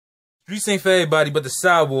Streets ain't for everybody, but the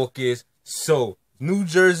sidewalk is. So, New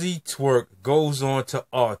Jerzey Twork goes on to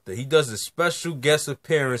Arthur. He does a special guest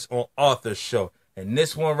appearance on Arthur's show. And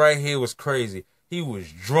this one right here was crazy. He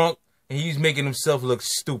was drunk, and he was making himself look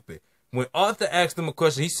stupid. When Arthur asked him a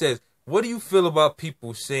question, he says, what do you feel about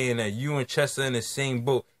people saying that you and Chess are in the same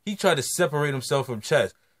boat? He tried to separate himself from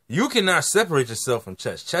Chess. You cannot separate yourself from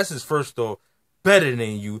Chess. Chess is, first off, better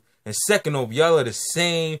than you. And second off, y'all are the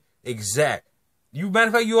same exact. Matter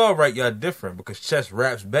of fact, you all right, y'all different because Chess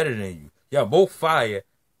raps better than you. Y'all both fire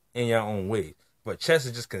in your own ways. But Chess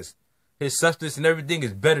is just because his substance and everything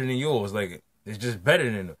is better than yours. Like, it's just better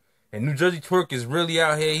than him. And New Jerzey Twork is really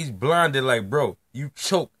out here. He's blinded like, bro, you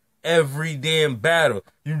choke every damn battle.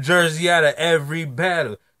 You Jersey out of every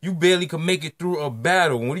battle. You barely can make it through a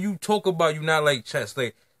battle. What do you talk about? You not like Chess.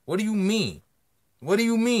 Like, what do you mean? What do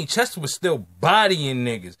you mean? Chess was still bodying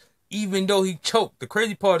niggas, even though he choked. The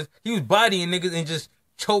crazy part is he was bodying niggas and just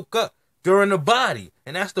choke up during the body.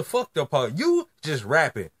 And that's the fucked up part. You just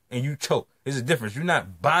rapping and you choke. There's a difference. You're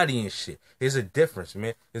not bodying shit. There's a difference,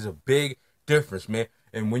 man. There's a big difference, man.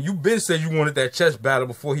 And when you been said you wanted that Chess battle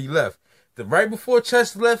before he left, right before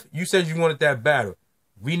Chess left, you said you wanted that battle.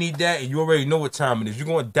 We need that, and you already know what time it is. You're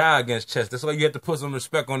going to die against Chess. That's why you have to put some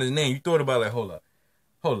respect on his name. You thought about it, like, hold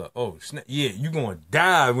up. Oh, snap. Yeah, you're going to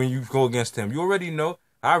die when you go against him. You already know.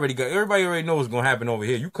 Everybody already knows what's going to happen over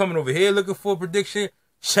here. You coming over here looking for a prediction?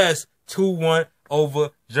 Chess 2-1 over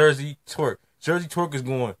Jerzey Twork. Jerzey Twork is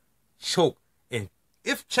going to choke. And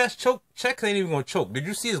if Chess choke, Chess ain't even going to choke. Did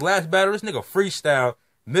you see his last battle? This nigga freestyle,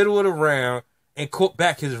 middle of the round, and caught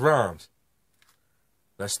back his rhymes.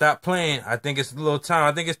 Let's stop playing. I think it's a little time.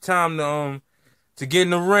 I think it's time to get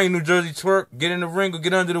in the ring, New Jerzey Twork. Get in the ring or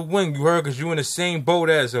get under the wing, you heard? Because you in the same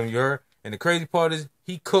boat as him, you heard? And the crazy part is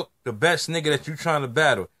he cooked the best nigga that you trying to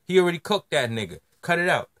battle. He already cooked that nigga. Cut it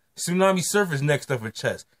out. Tsunami Surf is next up for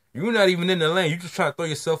Chess. You're not even in the lane. You just trying to throw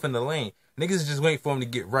yourself in the lane. Niggas is just waiting for him to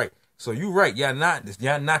get right. So you right. Y'all not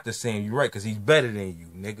the same. You right, because he's better than you,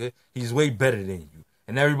 nigga. He's way better than you.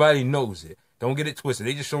 And everybody knows it. Don't get it twisted.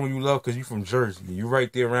 They just showing you love because you from Jersey. You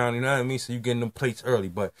right there around, you know what I mean? So you getting them plates early.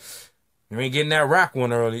 But you ain't getting that rock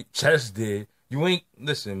one early. Chess did. You ain't,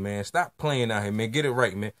 listen, man. Stop playing out here, man. Get it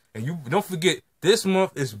right, man. And you don't forget, this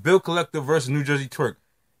month is Bill Collector versus New Jerzey Twork.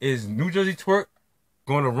 Is New Jerzey Twork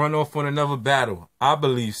going to run off on another battle? I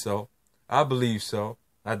believe so. I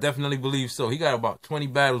definitely believe so. He got about 20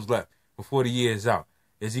 battles left before the year is out.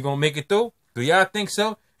 Is he going to make it through? Do y'all think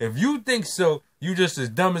so? If you think so, you just as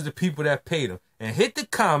dumb as the people that paid him. And hit the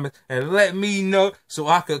comments and let me know so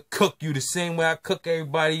I could cook you the same way I cook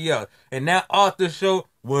everybody else. And that Arthur show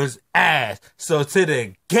was ass. So to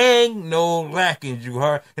the gang, no lacking, you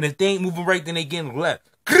heard? And if they ain't moving right, then they getting left.